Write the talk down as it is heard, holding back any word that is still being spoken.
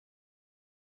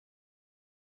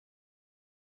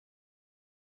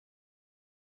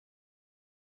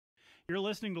You're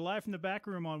listening to Live from the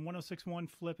Backroom on 1061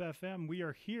 Flip FM. We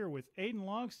are here with Aiden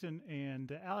Logsdon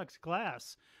and Alex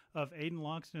Glass of Aiden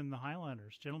Logsdon The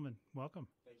Highliners. Gentlemen, welcome.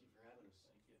 Thank you for having us.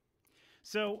 Thank you.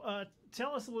 So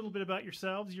tell us a little bit about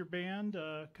yourselves, your band,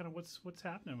 kind of what's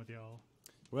happening with y'all.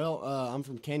 Well, I'm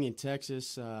from Canyon,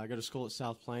 Texas. I go to school at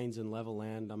South Plains in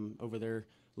Levelland. I'm over there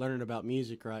learning about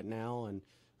music right now, and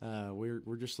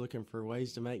we're just looking for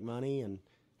ways to make money and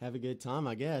have a good time,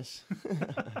 I guess.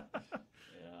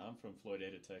 Yeah, I'm from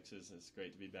Floydada, Texas. It's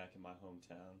great to be back in my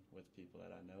hometown with people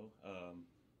that I know.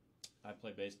 I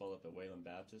play baseball up at Wayland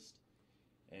Baptist,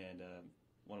 and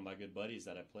one of my good buddies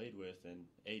that I played with and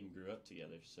Aiden grew up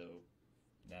together, so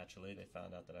naturally they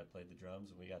found out that I played the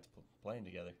drums, and we got to playing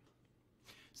together.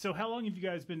 So how long have you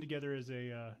guys been together as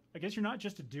a, I guess you're not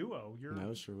just a duo.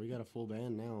 No, sir. We got a full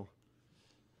band now.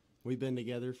 We've been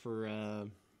together for,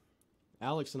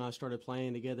 Alex and I started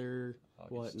playing together,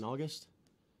 in August?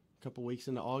 A couple weeks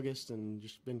into August, and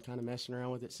just been kind of messing around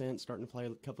with it since, starting to play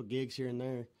a couple gigs here and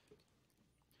there.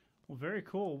 Well, very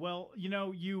cool. Well, you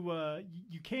know, you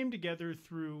came together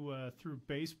through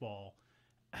baseball.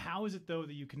 How is it though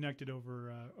that you connected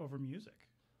over music?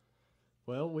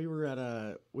 Well, we were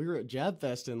at Jab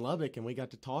Fest in Lubbock, and we got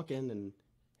to talking, and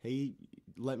he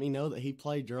let me know that he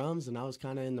played drums, and I was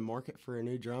kind of in the market for a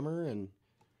new drummer, and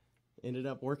ended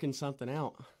up working something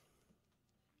out.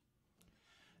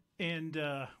 And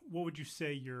what would you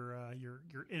say your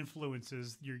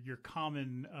influences, your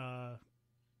common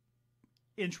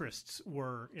interests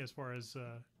were as far as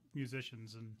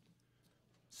musicians and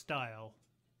style?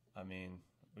 I mean,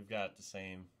 we've got the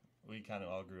same. We kind of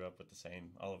all grew up with the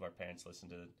same. All of our parents listened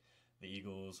to the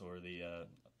Eagles or the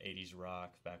 80s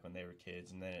rock back when they were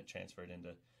kids, and then it transferred into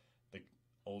the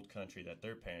old country that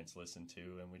their parents listened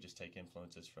to, and we just take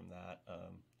influences from that.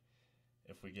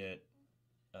 If we get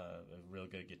a real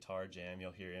good guitar jam,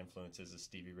 you'll hear influences of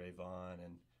Stevie Ray Vaughan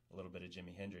and a little bit of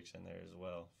Jimi Hendrix in there as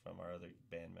well from our other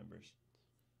band members.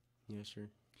 Yes, sir.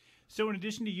 So in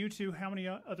addition to you two, how many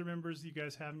other members do you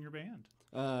guys have in your band?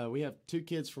 We have two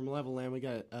kids from Levelland. We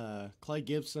got Clay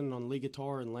Gibson on lead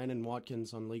guitar and Landon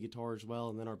Watkins on lead guitar as well.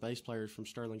 And then our bass player is from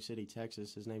Sterling City,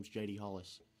 Texas. His name's J.D.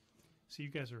 Hollis. So you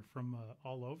guys are from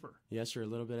all over? Yes, sir. A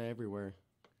little bit of everywhere.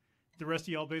 The rest of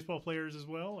y'all baseball players as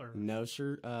well, or no,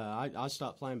 sir? I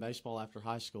stopped playing baseball after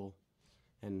high school,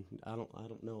 and I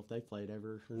don't know if they played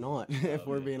ever or not. If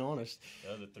we're being honest,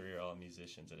 The other three are all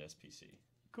musicians at SPC.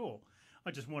 Cool.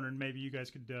 I just wondered maybe you guys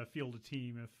could field a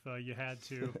team if you had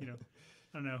to. You know,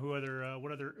 I don't know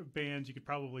what other bands you could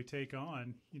probably take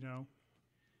on. You know,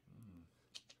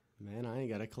 man, I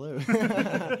ain't got a clue.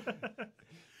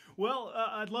 Well,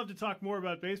 I'd love to talk more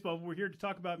about baseball, but we're here to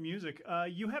talk about music.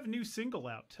 You have a new single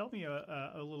out. Tell me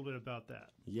a little bit about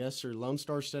that. Yes, sir. Lone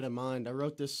Star State of Mind. I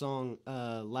wrote this song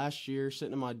last year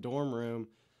sitting in my dorm room.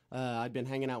 I'd been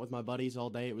hanging out with my buddies all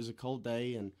day. It was a cold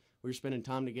day, and we were spending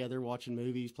time together watching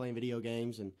movies, playing video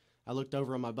games, and I looked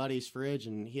over on my buddy's fridge,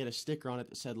 and he had a sticker on it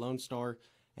that said Lone Star,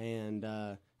 and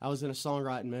I was in a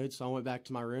songwriting mood, so I went back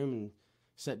to my room and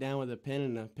sat down with a pen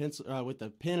and a pencil, with a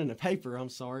pen and a paper,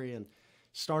 and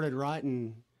started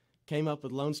writing, came up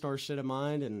with Lone Star State of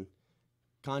Mind, and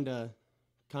kind of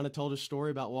told a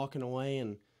story about walking away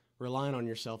and relying on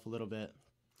yourself a little bit.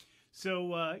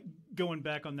 So going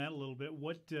back on that a little bit,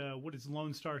 what does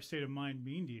Lone Star State of Mind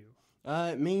mean to you?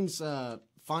 It means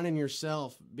finding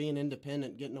yourself, being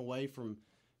independent, getting away from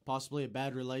possibly a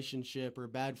bad relationship or a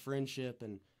bad friendship,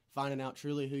 and finding out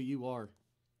truly who you are.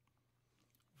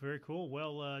 Very cool.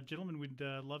 Well, gentlemen, we'd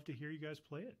love to hear you guys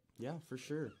play it. Yeah, for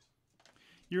sure.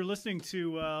 You're listening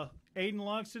to Aiden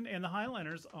Logsdon and the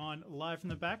Highliners on Live from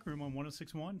the Backroom on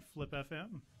 1061 Flip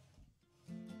FM.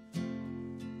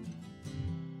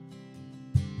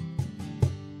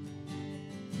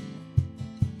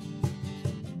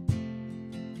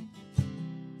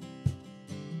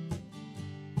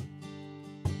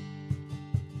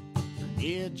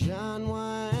 Yeah, John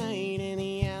Wayne and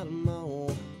the Alamo,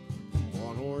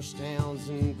 one horse towns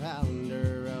and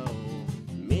Pounder Road.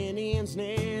 Indians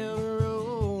never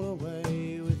rode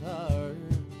away with her.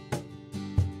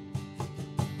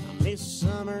 I miss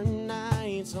summer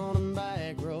nights on a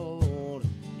back road,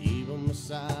 even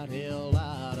beside hell,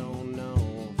 I don't know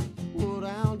what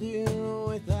I'll do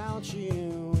without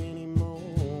you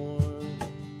anymore.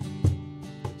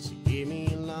 So give me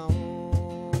a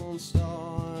Lone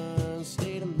Star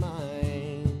State of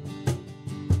Mind.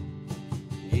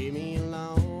 Give me a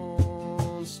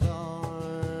Lone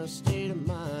Star State of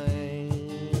Mind.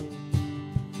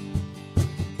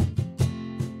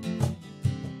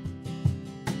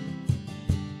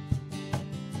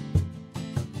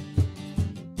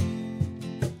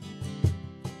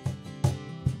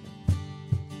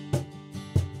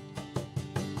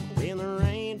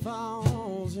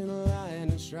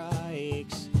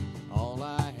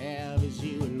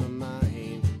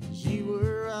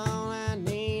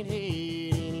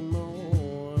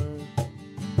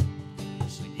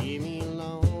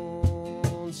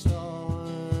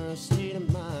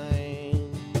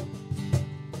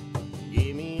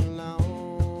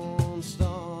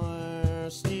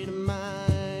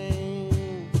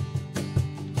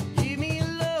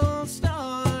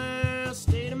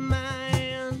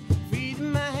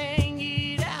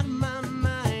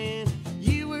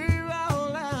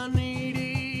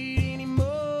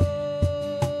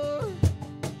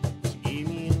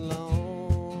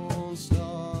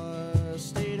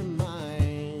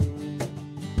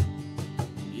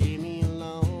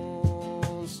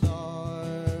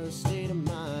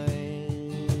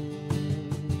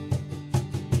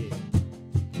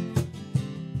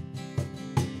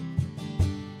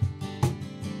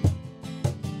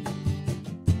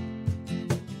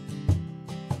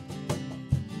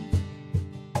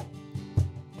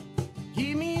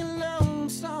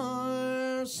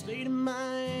 state of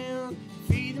mind.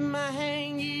 Feeling my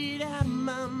hand get out of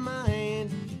my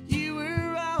mind. You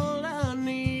were all I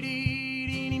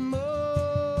needed anymore.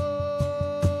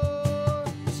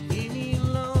 Just give me a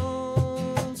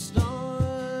lone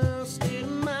star state of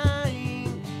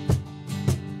mind.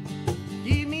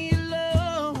 Give me a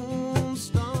lone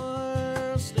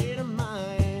star state of mind.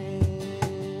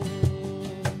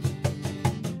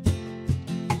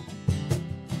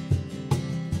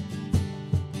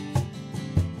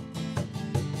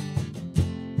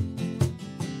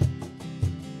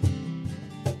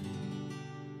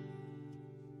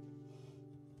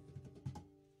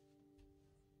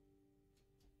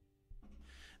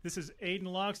 This is Aiden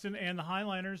Logsdon and the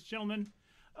Highliners. Gentlemen,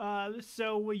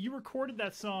 so you recorded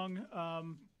that song.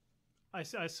 I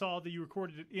saw that you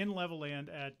recorded it in Levelland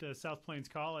at South Plains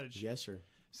College. Yes, sir.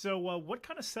 So what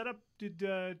kind of setup do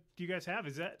you guys have?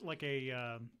 Is that like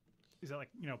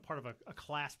part of a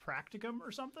class practicum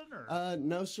or something? Or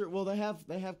No, sir. Well, they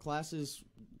have classes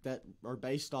that are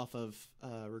based off of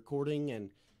recording, and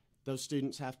those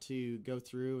students have to go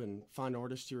through and find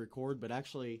artists to record. But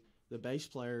actually, the bass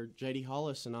player, J.D.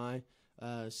 Hollis, and I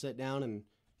sat down in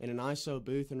an ISO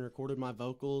booth and recorded my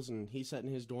vocals, and he sat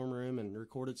in his dorm room and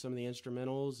recorded some of the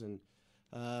instrumentals, and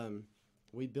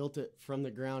we built it from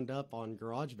the ground up on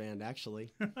GarageBand,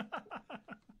 actually.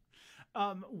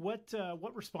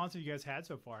 What response have you guys had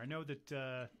so far? I know that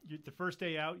the first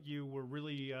day out, you were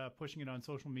really pushing it on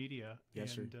social media.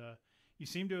 Yes, and, sir. You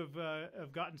seem to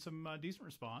have gotten some decent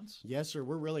response. Yes, sir.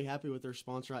 We're really happy with the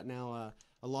response right now.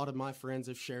 A lot of my friends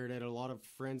have shared it. A lot of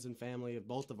friends and family of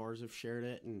both of ours have shared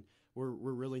it, and we're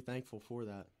really thankful for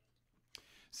that.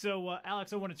 So,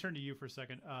 Alex, I want to turn to you for a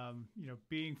second.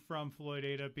 Being from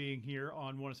Floydada, being here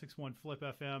on 106.1 Flip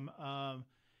FM,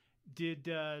 did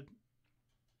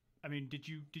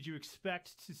you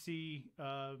expect to see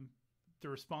the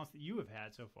response that you have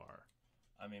had so far?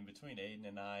 I mean, between Aiden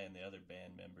and I and the other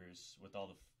band members, with all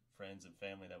the friends and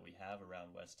family that we have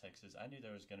around West Texas, I knew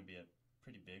there was going to be a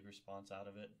pretty big response out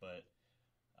of it, but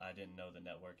I didn't know the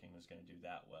networking was going to do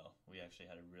that well. We actually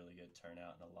had a really good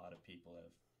turnout, and a lot of people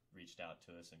have reached out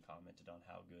to us and commented on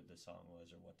how good the song was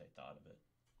or what they thought of it.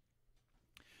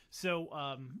 So,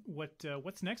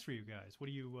 what's next for you guys?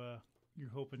 What are you're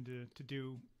hoping to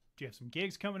do? Do you have some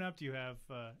gigs coming up? Do you have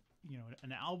an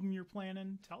album you're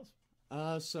planning? Tell us.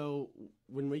 So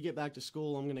when we get back to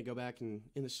school, I'm going to go back in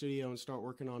the studio and start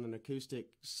working on an acoustic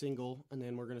single, and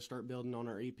then we're going to start building on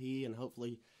our EP and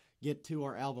hopefully get to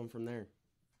our album from there.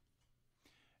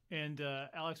 And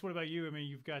Alex, what about you? I mean,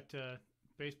 you've got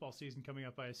baseball season coming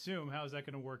up, I assume. How is that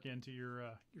going to work into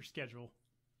your schedule?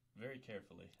 Very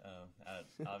carefully.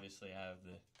 Obviously, I have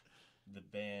the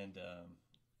band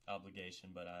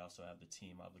obligation, but I also have the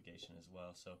team obligation as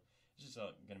well. So it's just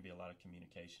going to be a lot of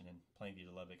communication, and Plainview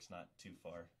to Lubbock's not too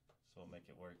far, so we'll make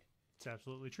it work. It's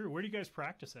absolutely true. Where do you guys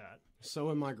practice at? So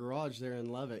in my garage there in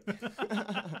Lubbock.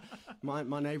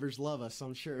 my neighbors love us,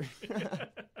 I'm sure.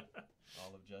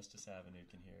 All of Justice Avenue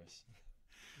can hear us.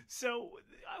 So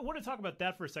I want to talk about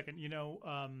that for a second.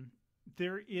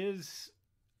 There is,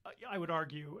 I would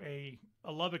argue, a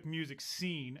Lubbock music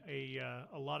scene,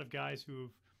 a lot of guys who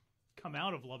have come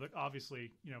out of Lubbock,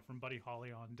 obviously, from Buddy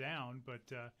Holly on down,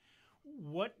 but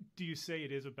what do you say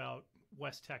it is about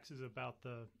West Texas, about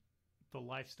the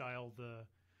lifestyle, the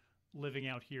living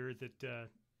out here that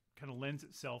kind of lends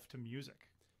itself to music?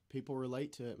 People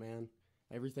relate to it, man.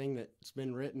 Everything that's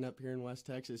been written up here in West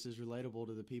Texas is relatable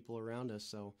to the people around us,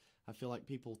 so I feel like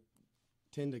people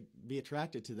tend to be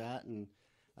attracted to that, and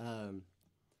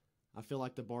I feel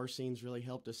like the bar scene's really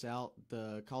helped us out.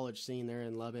 The college scene there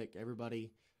in Lubbock,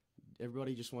 everybody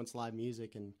just wants live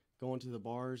music and going to the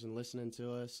bars and listening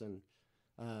to us, and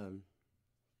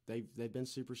they've been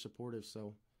super supportive.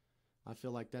 So I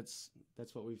feel like that's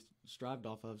what we've strived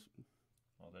off of.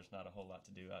 Well, there's not a whole lot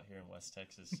to do out here in West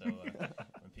Texas, so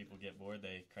when people get bored,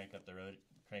 they crank up the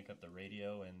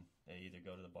radio, and they either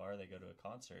go to the bar, or they go to a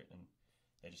concert, and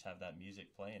they just have that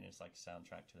music playing. It's like a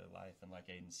soundtrack to their life, and like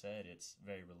Aiden said, it's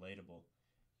very relatable,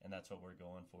 and that's what we're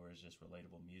going for, is just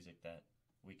relatable music that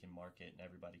we can market and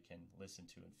everybody can listen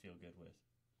to and feel good with.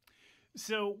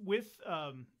 So with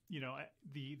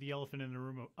the elephant in the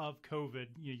room of COVID,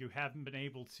 you haven't been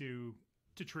able to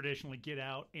traditionally get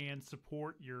out and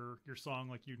support your song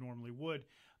like you normally would.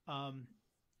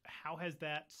 How has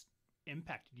that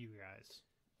impacted you guys?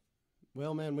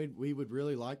 Well, man, we would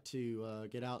really like to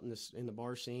get out in the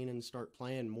bar scene and start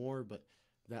playing more, but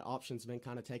that option's been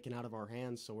kind of taken out of our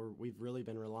hands. So we've really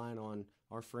been relying on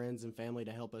our friends and family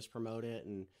to help us promote it,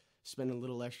 and spend a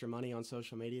little extra money on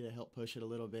social media to help push it a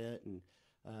little bit. And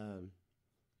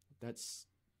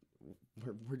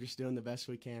we're just doing the best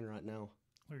we can right now.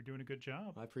 Well, you're doing a good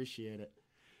job. I appreciate it.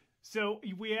 So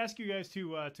we ask you guys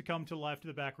to come to Live to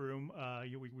the Back Room.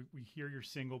 We hear your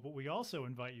single, but we also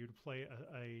invite you to play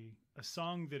a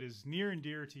song that is near and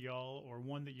dear to y'all, or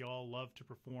one that y'all love to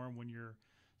perform when you're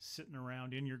sitting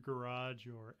around in your garage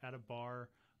or at a bar.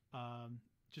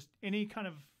 Just any kind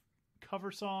of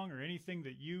cover song or anything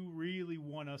that you really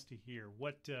want us to hear.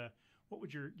 What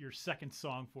would your second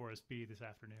song for us be this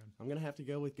afternoon? I'm going to have to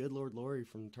go with Good Lord Glory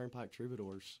from Turnpike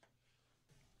Troubadours.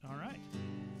 All right.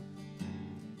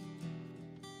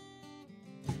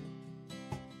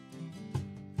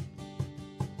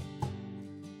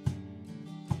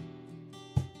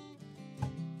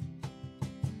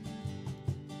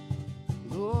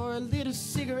 Lord, lit a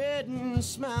cigarette and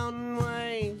smiling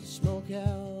waves, smoke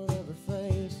out of her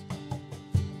face.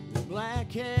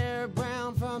 Black hair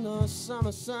brown from the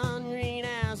summer sun, green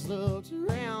eyes looked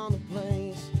around the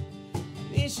place.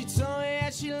 Then she told me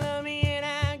that she loved me, and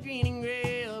I green and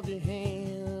grabbed her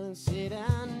hand and said,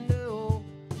 I know.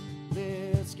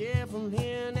 Let's get from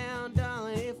here now,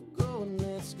 darling. If we're going,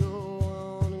 let's go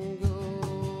on and go.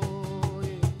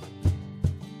 Yeah.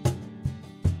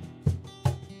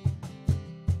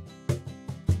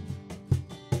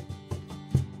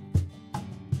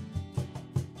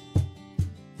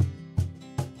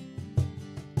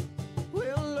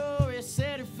 Well, Lori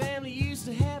said her family used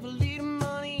to have a little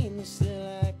money, and they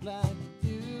still act like they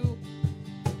do.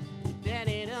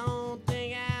 Daddy don't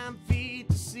think I'm fit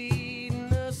to sit in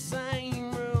the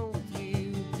same room with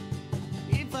you.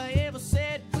 If I ever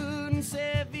set foot in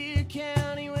Sevier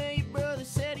County where your brother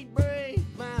said he'd break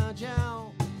my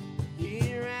jaw,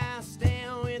 here I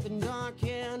stand with a dark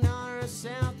hair, Nara,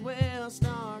 Southwest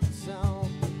Arkansas.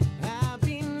 I've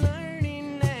been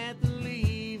learning that the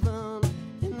leaving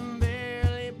and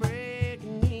barely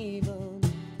breaking even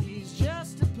is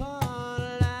just a part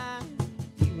of life,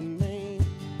 you and me.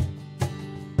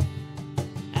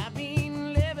 I've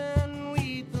been living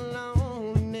with the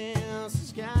loneliness,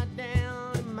 it's got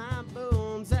down in my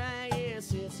bones. I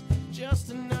guess it's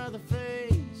just another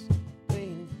phase,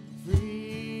 being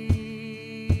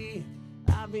free.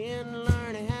 I've been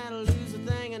learning how to lose the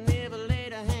thing I never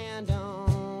laid a hand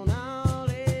on all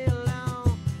day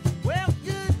long. Well,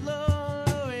 good Lord,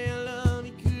 oh, I love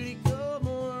you, could it go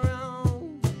more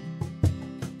wrong?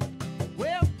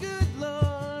 Well, good Lord,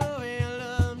 oh, I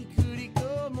love you, could it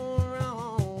go more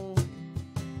wrong?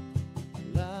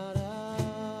 La da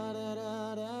da da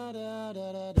da da da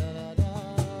da da da.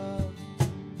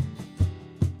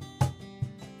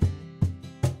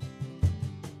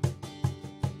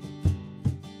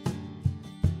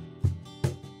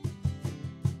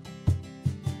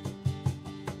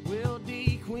 Well,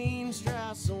 D. Queen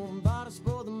Strauss on bought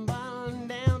for them bottle in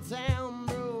downtown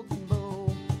Broken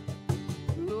Bow.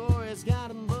 Laura's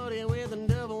got a buddy with a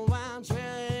double wine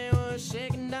trailer, they were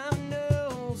shaking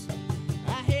dominoes.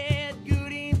 I had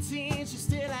good intentions,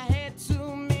 still I had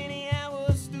too many. I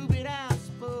was stupid, I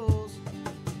suppose.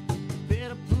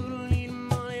 Better put a little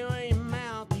money where your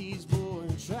mouth is, boy,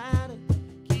 and try to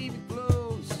keep it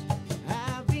close.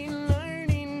 I've been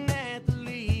learning that the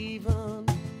leaving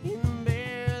and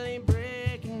barely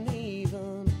breaking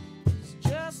even is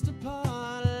just a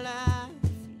part of life,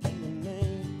 you and me.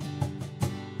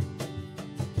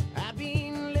 I've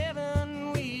been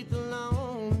living with the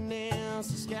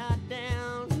loneliness, it's got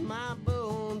down in my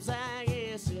bones. I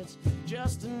guess it's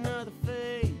just another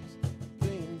phase,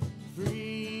 being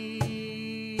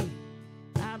free.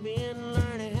 I've been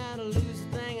learning how to lose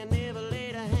the thing I never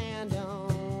laid a hand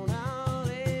on all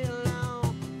day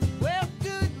long. Well,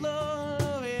 good Lord,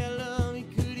 oh, I love you,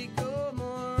 could it go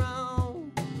more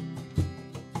wrong?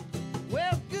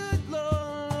 Well, good Lord,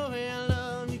 oh, I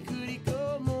love you, could it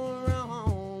go more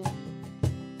wrong?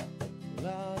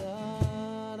 La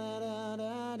da da da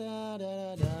da da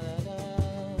da da da.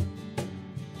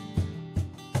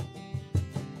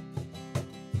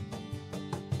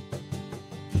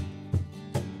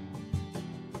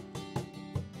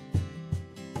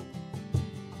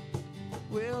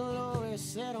 Well, Lori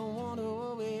said, I wonder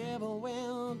what we ever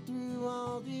went through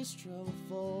all this trouble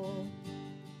for.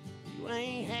 You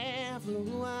ain't half of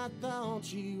who I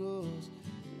thought you was.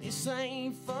 This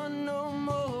ain't fun no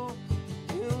more.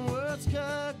 And words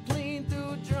cut clean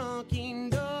through drunken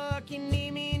dark and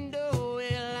evening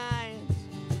doorway lights.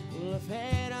 Well, I've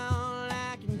had all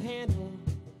I can handle.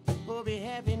 We'll be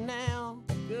happy now.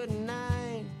 Good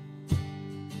night.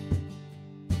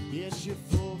 Yes, your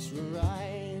folks were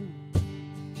right.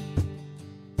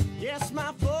 Yes,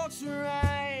 my folks were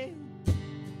right.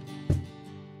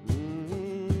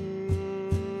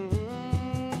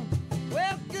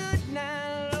 Well, good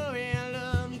night, Lori, I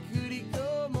love you, could it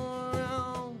go more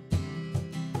wrong?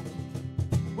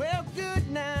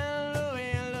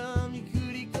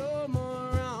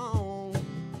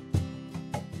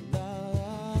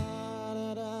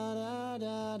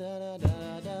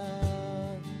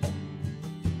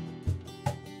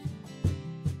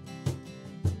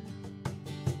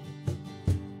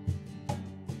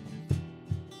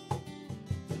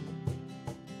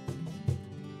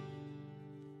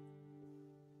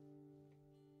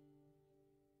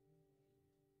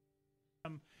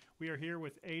 We are here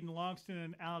with Aiden Logsdon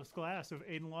and Alex Glass of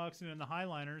Aiden Logsdon and The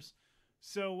Highliners.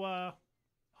 So,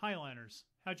 Highliners,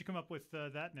 how'd you come up with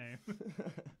that name?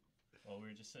 Well, we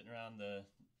were just sitting around the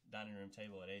dining room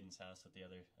table at Aiden's house with the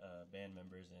other band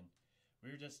members, and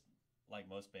we were just, like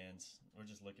most bands, we're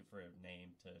just looking for a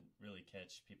name to really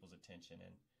catch people's attention.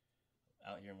 And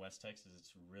out here in West Texas,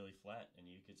 it's really flat, and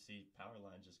you could see power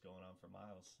lines just going on for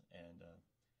miles. And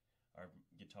our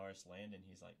guitarist Landon,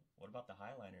 he's like, "What about the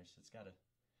Highliners? It's got a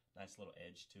nice little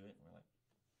edge to it." And we're like,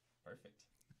 "Perfect,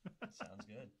 sounds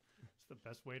good." It's the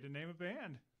best way to name a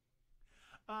band.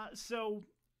 So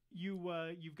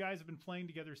you guys have been playing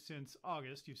together since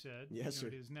August. You said, yes, sir.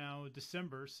 It is now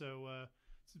December, so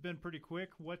it's been pretty quick.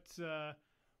 What's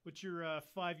your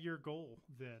 5-year goal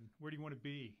then? Where do you want to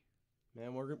be?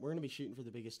 Man, we're going to be shooting for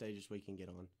the biggest stages we can get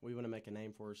on. We want to make a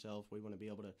name for ourselves. We want to be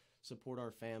able to support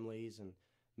our families and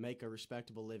make a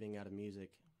respectable living out of music.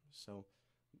 So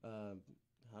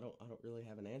I don't really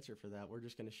have an answer for that. We're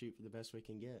just going to shoot for the best we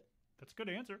can get. That's a good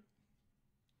answer.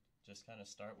 Just kind of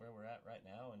start where we're at right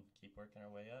now and keep working our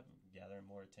way up and gathering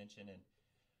more attention. And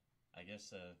I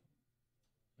guess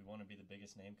we want to be the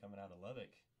biggest name coming out of Lubbock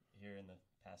here in the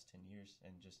past 10 years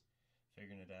and just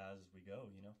figuring it out as we go,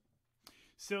 you know.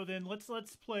 So then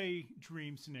let's play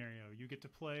dream scenario. You get to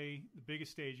play the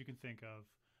biggest stage you can think of.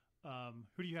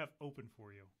 Who do you have open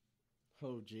for you?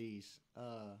 Oh, geez.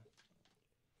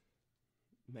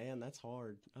 Man, that's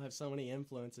hard. I have so many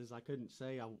influences. I couldn't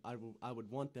say I would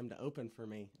want them to open for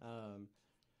me.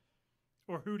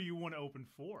 Or who do you want to open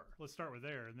for? Let's start with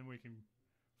there, and then we can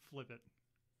flip it.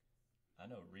 I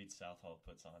know Reed Southall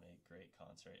puts on a great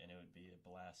concert, and it would be a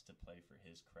blast to play for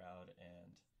his crowd.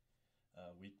 And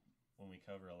when we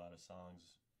cover a lot of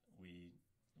songs,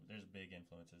 there's big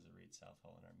influences of Reed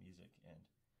Southall in our music, and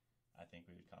I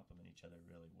think we would complement each other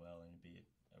really well, and it'd be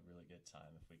a really good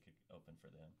time if we could open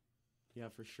for them. Yeah,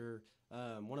 for sure.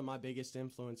 One of my biggest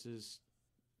influences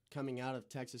coming out of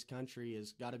Texas country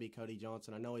has got to be Cody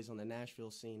Johnson. I know he's on the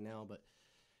Nashville scene now, but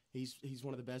he's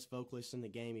one of the best vocalists in the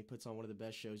game. He puts on one of the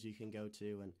best shows you can go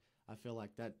to, and I feel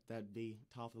like that'd be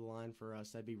top of the line for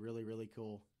us. That'd be really, really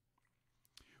cool.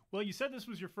 Well, you said this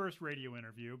was your first radio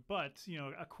interview, but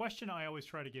a question I always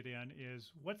try to get in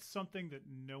is, what's something that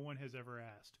no one has ever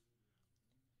asked?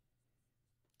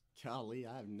 Golly,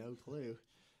 I have no clue.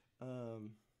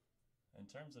 In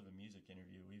terms of a music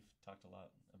interview, we've talked a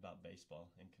lot about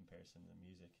baseball in comparison to the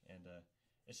music, and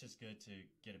it's just good to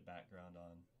get a background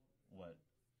on what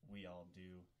we all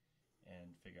do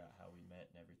and figure out how we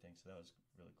met and everything. So that was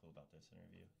really cool about this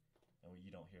interview, and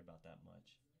you don't hear about that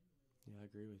much. Yeah, I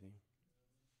agree with you.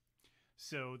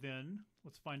 So then,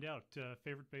 let's find out.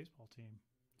 Favorite baseball team?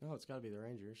 Oh, it's got to be the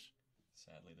Rangers.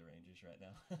 Sadly, the Rangers right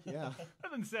now. Yeah.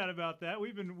 Nothing sad about that.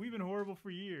 We've been horrible for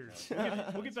years.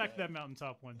 We'll get back to that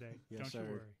mountaintop one day. Yes, Don't you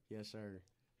worry. Yes, sir.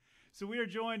 So we are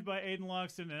joined by Aiden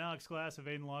Logsdon and Alex Glass of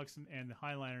Aiden Logsdon and the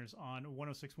Highliners on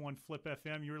 106.1 Flip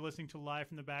FM. You're listening to Live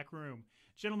from the Back Room.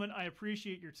 Gentlemen, I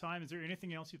appreciate your time. Is there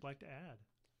anything else you'd like to add?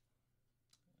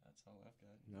 That's all I've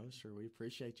got. No, sir. We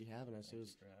appreciate you having us.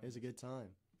 It was a good time.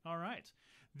 All right.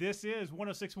 This is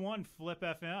 106.1 Flip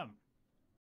FM.